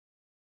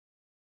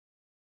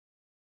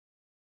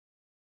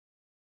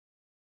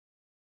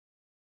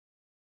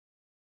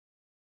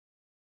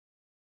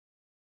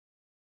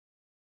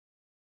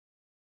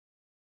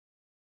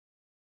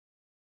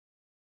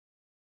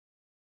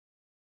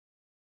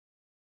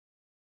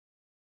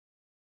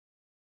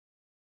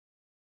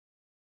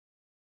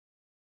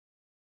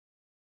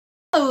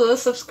Hello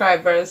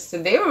subscribers,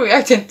 today we're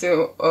reacting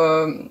to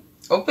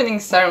opening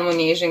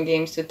ceremony Asian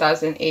Games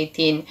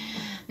 2018.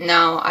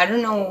 Now, I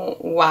don't know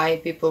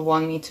why people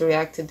want me to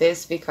react to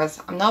this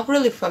because I'm not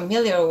really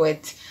familiar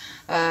with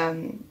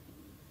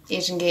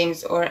Asian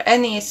Games or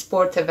any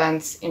sport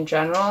events in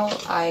general.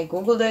 I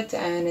googled it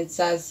and it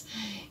says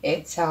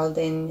it's held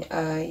in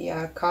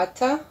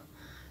Jakarta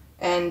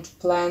and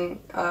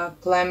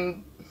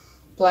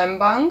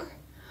Palembang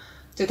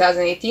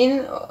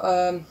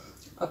 2018.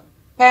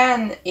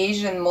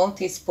 Pan-Asian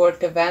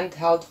multi-sport event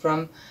held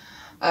from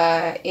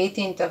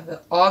 18th of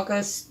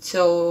August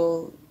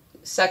till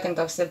 2nd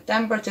of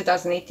September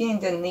 2018 in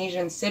the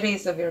Indonesian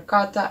cities of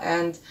Jakarta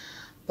and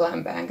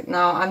Palembang.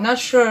 Now, I'm not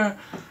sure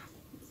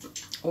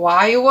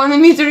why you wanted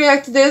me to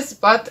react to this,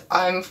 but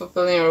I'm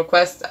fulfilling a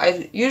request.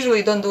 I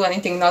usually don't do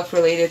anything not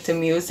related to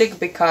music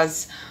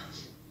because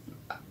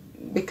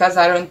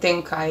I don't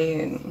think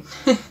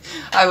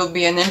I will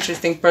be an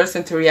interesting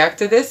person to react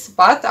to this,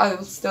 but I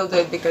will still do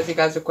it because you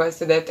guys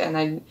requested it and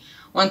I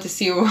want to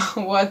see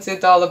what's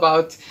it all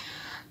about.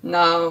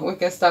 Now we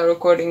can start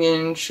recording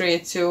in 3,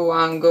 2,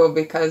 1, go,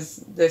 because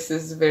this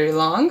is very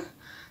long.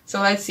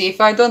 So let's see. If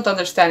I don't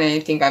understand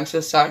anything, I'm so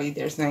sorry.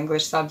 There's no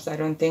English subs, I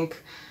don't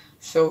think.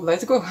 So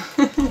let's go.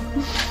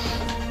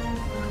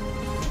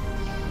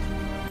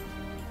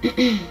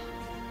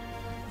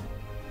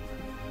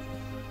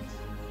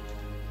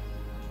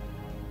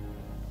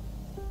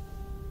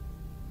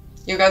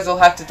 You guys will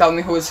have to tell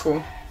me who is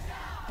who.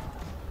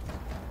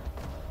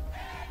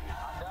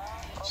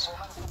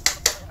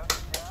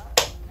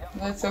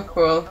 That's so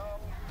cool.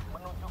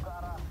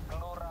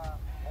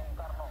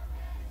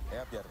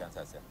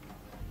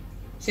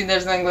 See,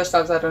 there's no English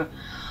subs, I don't know.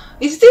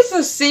 Is this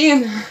a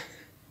scene?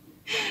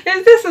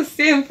 Is this a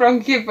scene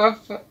from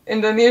K-pop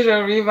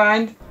Indonesia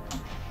Rewind?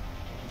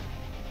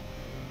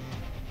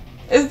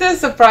 Is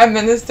this a prime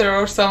minister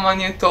or someone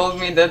you told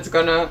me that's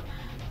gonna...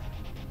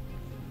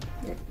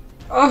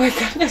 Oh my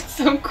god, that's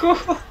so cool!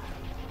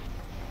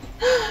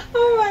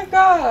 Oh my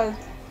god!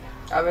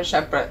 I wish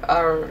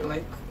our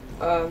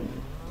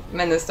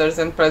ministers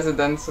and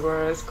presidents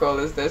were as cool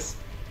as this.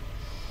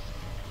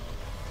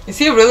 Is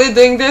he really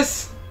doing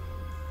this?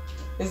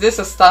 Is this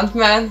a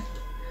stuntman?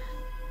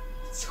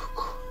 So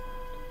cool.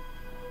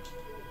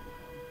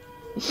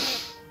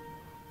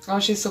 Oh,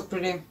 she's so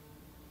pretty.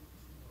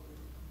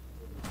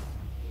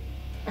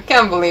 I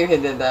can't believe he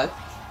did that.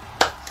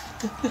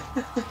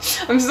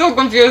 I'm so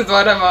confused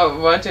what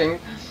I'm watching.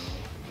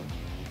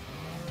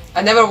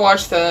 I never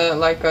watched a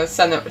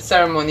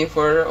ceremony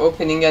for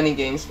opening any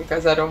games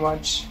because I don't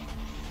watch.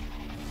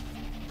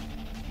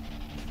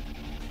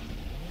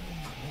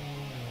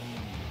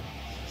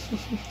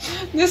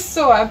 This is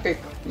so epic.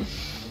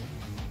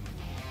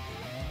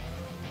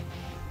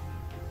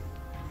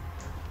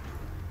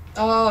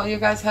 Oh, you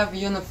guys have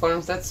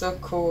uniforms, that's so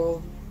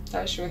cool.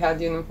 I wish we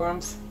had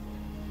uniforms.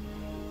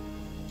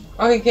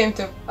 Oh, he came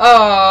to...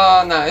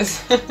 Oh,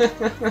 nice.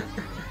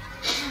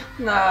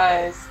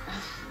 Nice.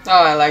 Oh,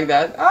 I like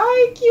that.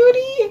 Hi,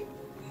 cutie!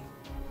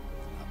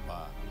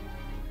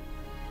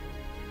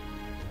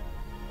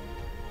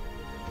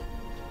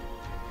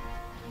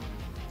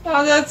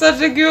 Oh, that's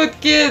such a cute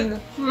kid.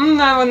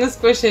 I want to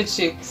squish his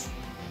cheeks.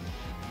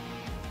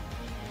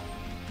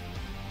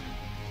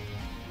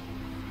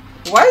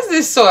 Why is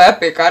this so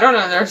epic? I don't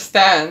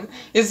understand.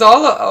 Is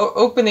all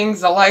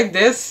openings like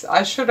this?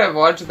 I should have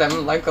watched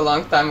them like a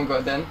long time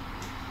ago then.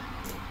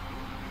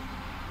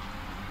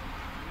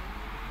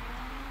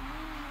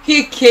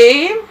 He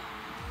came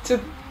to...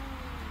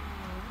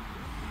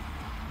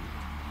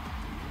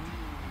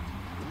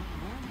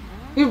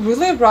 He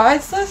really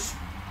rides this?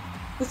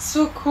 It's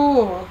so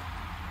cool.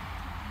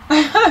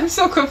 I'm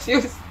so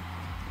confused.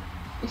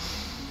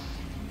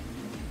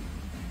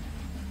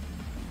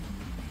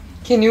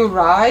 Can you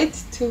ride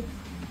to...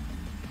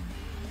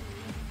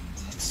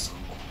 That's so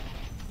cool.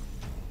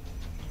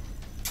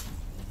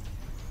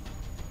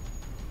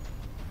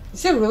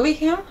 Is it really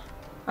him?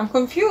 I'm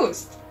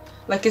confused.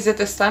 Like, is it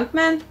a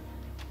stuntman?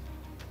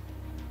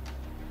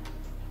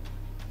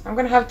 I'm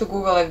gonna have to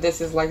Google if this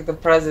is like the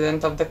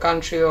president of the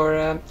country or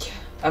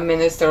a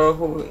minister or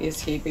who is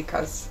he,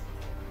 because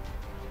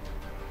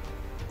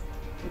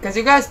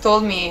you guys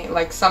told me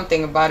like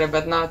something about it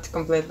but not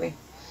completely.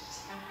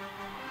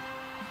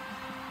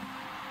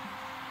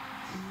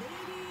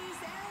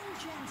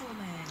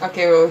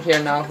 Okay, we'll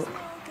hear now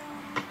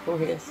who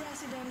he is.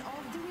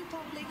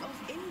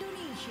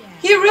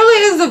 He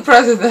really is the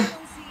president.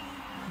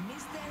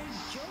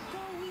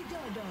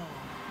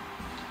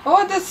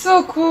 Oh, that's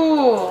so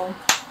cool.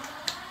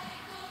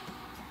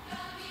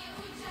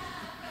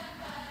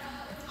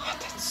 Oh,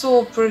 that's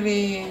so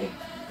pretty.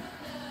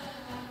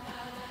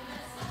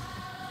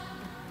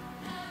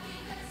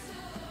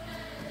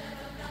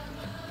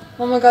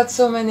 Oh my god,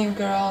 so many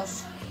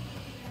girls.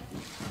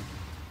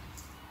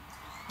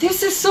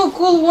 This is so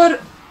cool,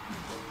 what?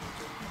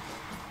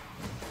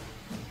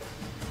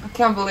 I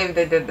can't believe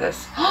they did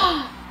this.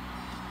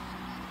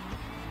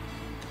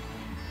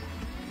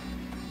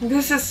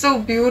 This is so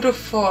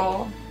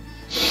beautiful.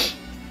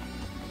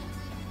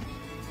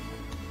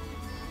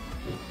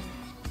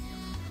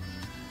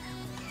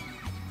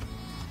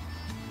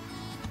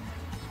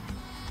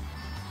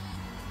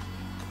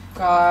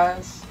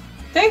 Guys,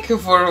 thank you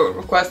for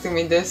requesting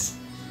me this.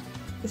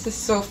 This is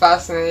so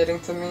fascinating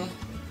to me.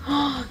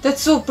 That's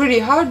so pretty.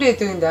 How are they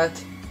doing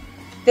that?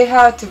 They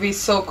had to be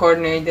so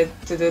coordinated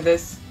to do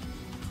this.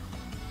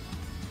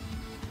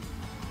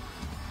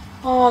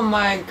 Oh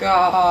my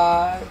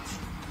god.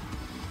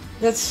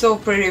 That's so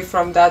pretty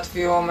from that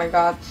view. Oh my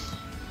god.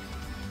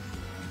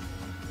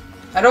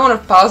 I don't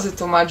want to pause it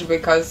too much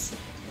because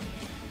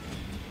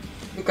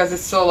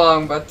it's so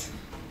long, but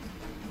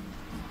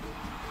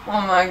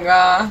oh my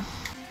god.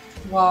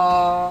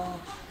 Wow.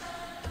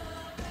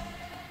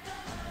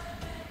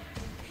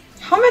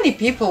 How many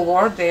people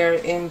were there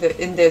in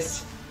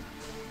this?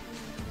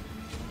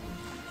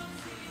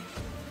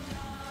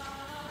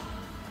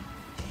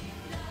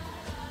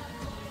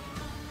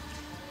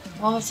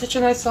 Oh, such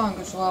a nice song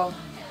as well.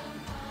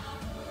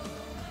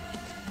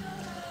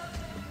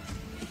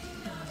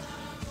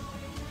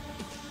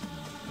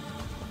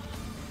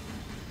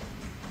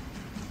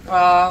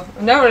 Wow,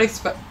 never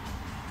expect.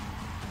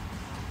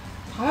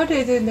 How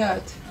they did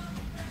that?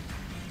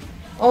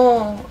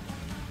 Oh.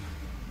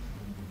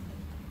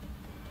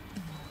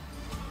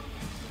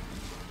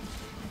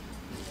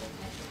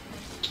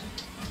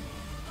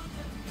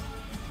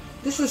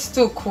 This is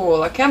too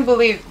cool. I can't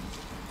believe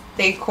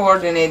they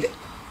coordinated.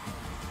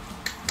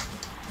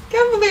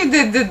 Can't believe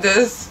they did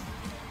this.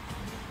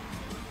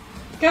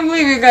 Can't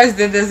believe you guys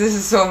did this. This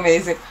is so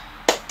amazing.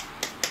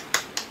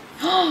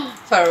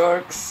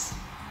 Fireworks.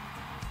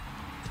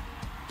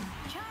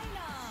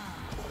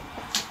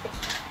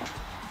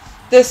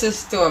 This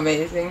is too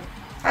amazing.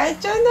 Hi,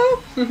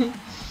 China.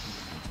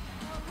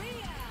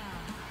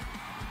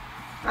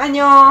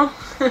 안녕.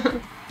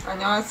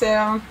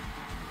 안녕하세요.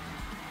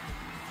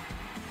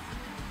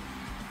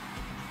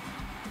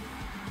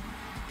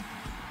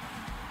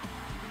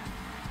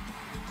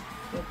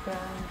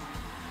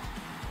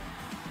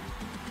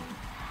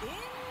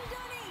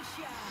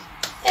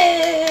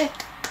 Hey.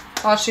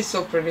 Oh, she's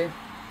so pretty.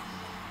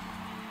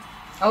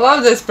 I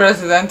love this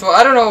president. Well,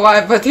 I don't know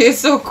why, but he's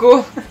so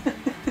cool.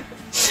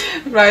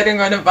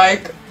 Riding on a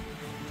bike.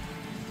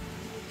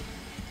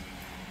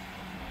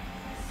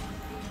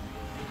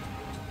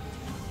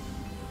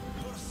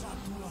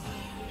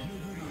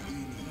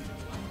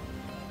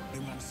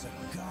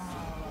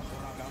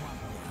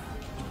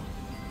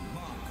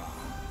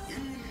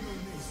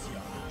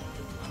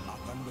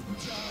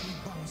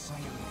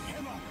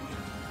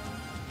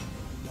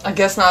 I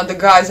guess now the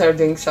guys are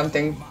doing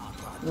something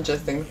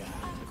interesting.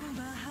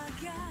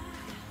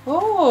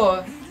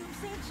 Oh,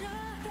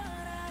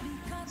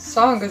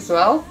 song as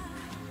well.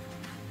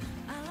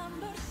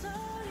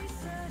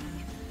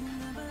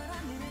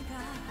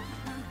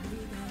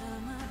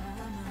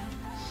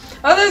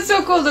 Oh, that's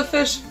so cool, the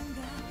fish.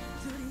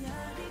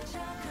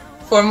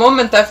 For a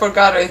moment I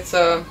forgot it's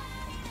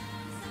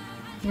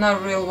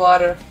not real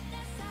water.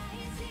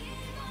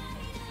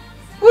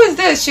 Who is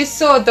this? She's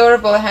so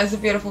adorable and has a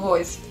beautiful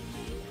voice.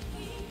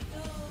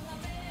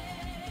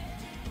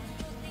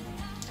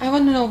 I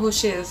want to know who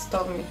she is,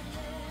 tell me.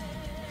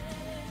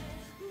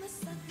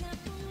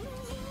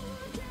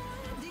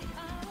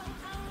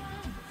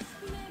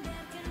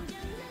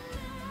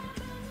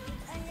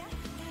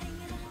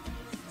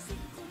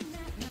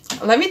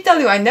 Let me tell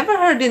you, I never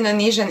heard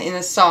Indonesian in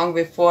a song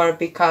before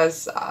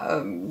because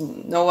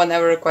no one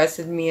ever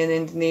requested me an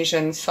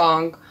Indonesian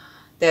song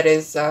that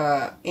is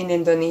in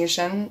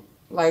Indonesian.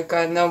 Like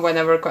no one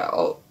ever,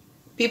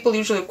 people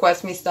usually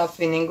request me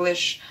stuff in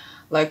English,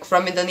 like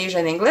from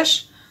Indonesian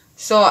English.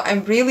 So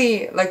I'm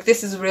really, like,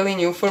 this is really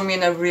new for me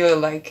and I really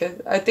like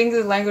it. I think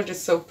the language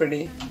is so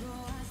pretty.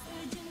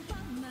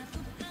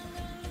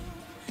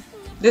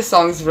 This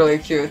song is really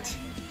cute.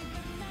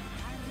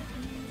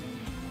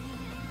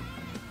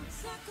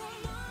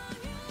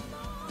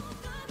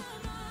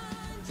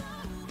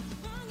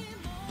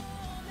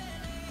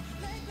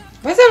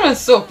 Why is everyone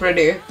so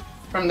pretty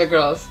from the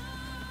girls?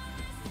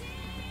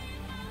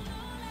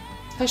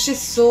 Oh,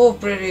 she's so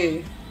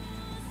pretty.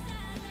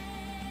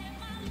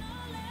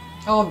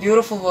 Oh,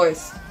 beautiful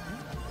voice.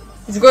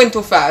 It's going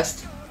too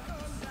fast.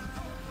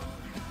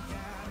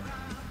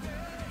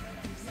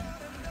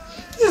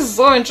 This is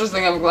so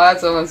interesting. I'm glad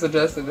someone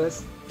suggested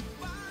this.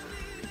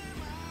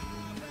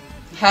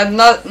 Had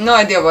no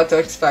idea what to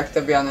expect,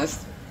 to be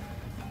honest.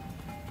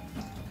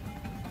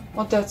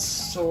 Oh, that's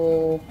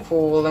so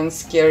cool and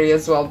scary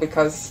as well,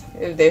 because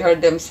if they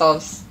hurt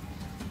themselves...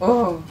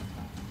 Oh.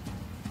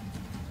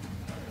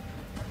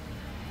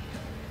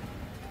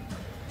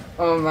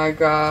 Oh my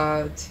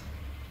god.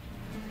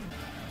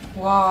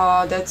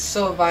 Wow, that's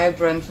so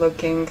vibrant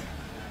looking.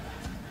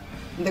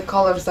 The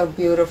colors are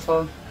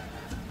beautiful.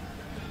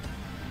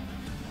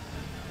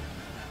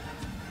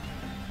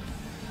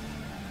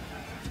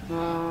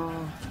 Wow.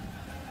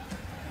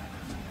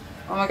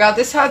 Oh my god,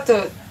 this had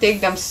to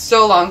take them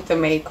so long to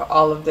make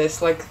all of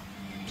this, like,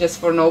 just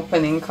for an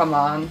opening, come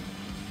on.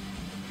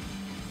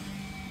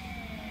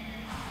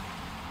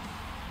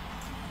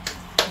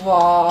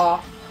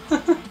 Wow.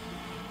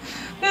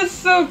 That's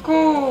so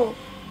cool.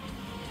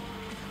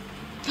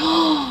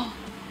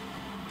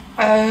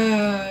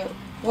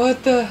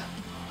 What the?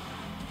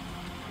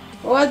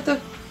 What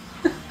the?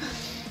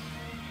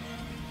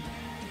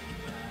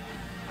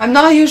 I'm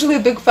not usually a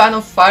big fan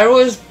of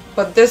fireworks,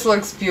 but this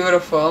looks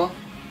beautiful.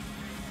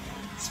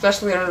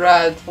 Especially in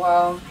red,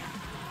 wow.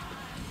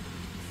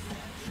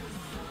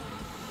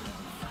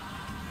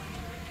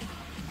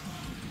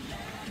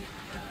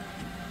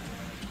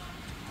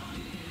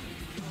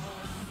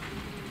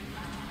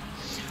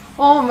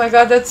 Oh my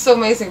god, that's so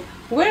amazing.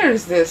 Where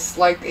is this?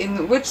 Like,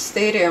 in which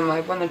stadium?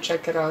 I wanna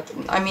check it out.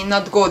 I mean,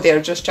 not go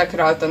there, just check it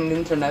out on the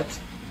internet.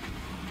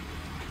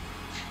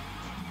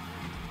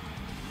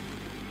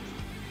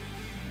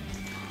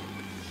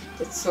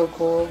 That's so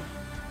cool.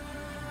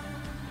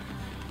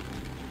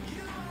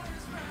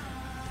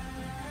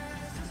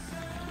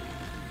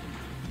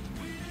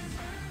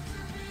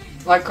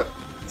 Like,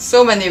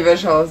 so many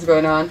visuals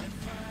going on.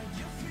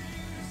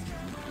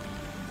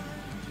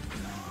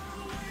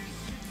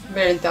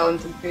 Very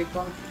talented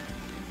people.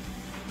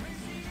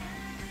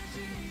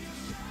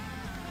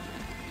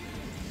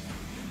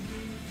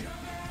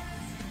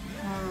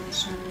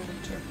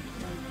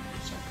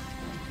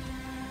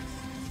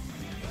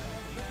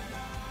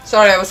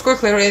 Sorry, I was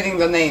quickly reading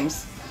the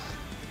names.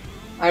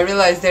 I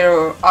realized there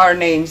are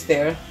names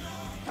there.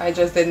 I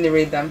just didn't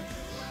read them.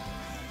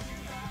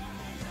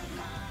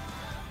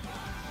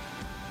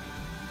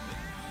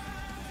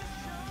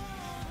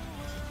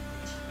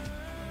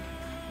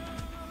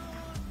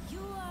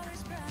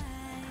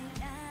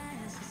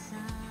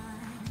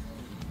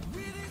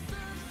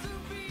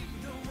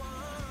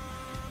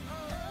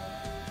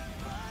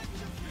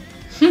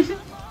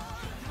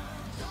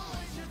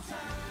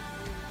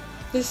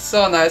 This is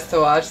so nice to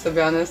watch, to be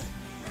honest.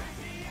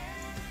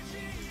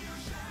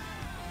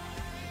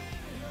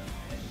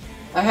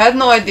 I had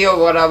no idea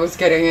what I was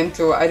getting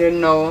into. I didn't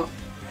know.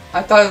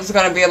 I thought it was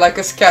gonna be like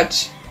a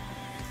sketch.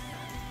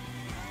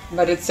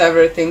 But it's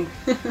everything.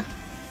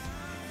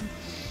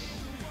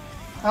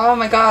 Oh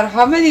my god,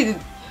 how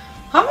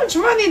much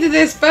money did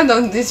they spend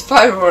on these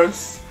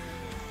fireworks?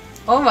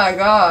 Oh my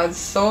god,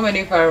 so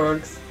many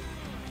fireworks.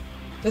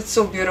 That's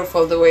so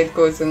beautiful the way it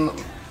goes in.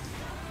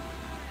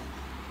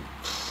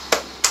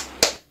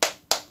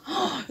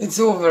 It's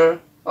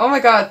over. Oh my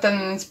god, 10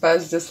 minutes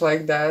passed just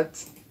like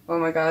that. Oh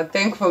my god,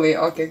 thankfully.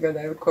 Okay, good,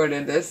 I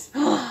recorded this.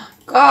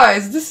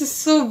 Guys, this is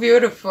so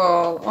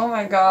beautiful. Oh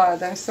my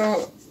god, I'm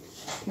so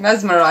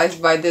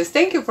mesmerized by this.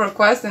 Thank you for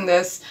requesting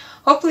this.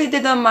 Hopefully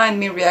they don't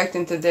mind me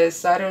reacting to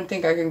this. I don't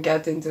think I can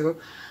get into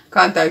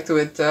contact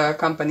with a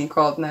company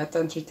called Net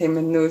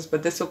Entertainment News,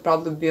 but this will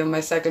probably be on my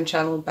second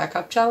channel,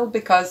 backup channel,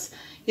 because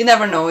you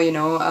never know, you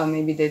know,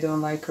 maybe they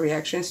don't like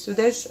reactions to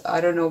this.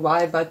 I don't know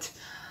why, but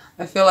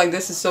I feel like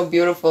this is so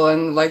beautiful,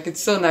 and like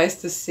it's so nice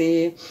to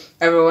see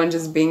everyone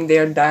just being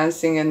there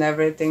dancing and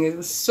everything. It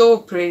was so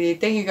pretty.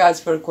 Thank you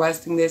guys for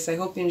requesting this. I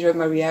hope you enjoyed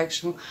my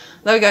reaction.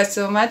 Love you guys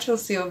so much. We'll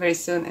see you very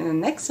soon in the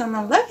next one.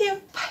 I love you.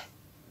 Bye.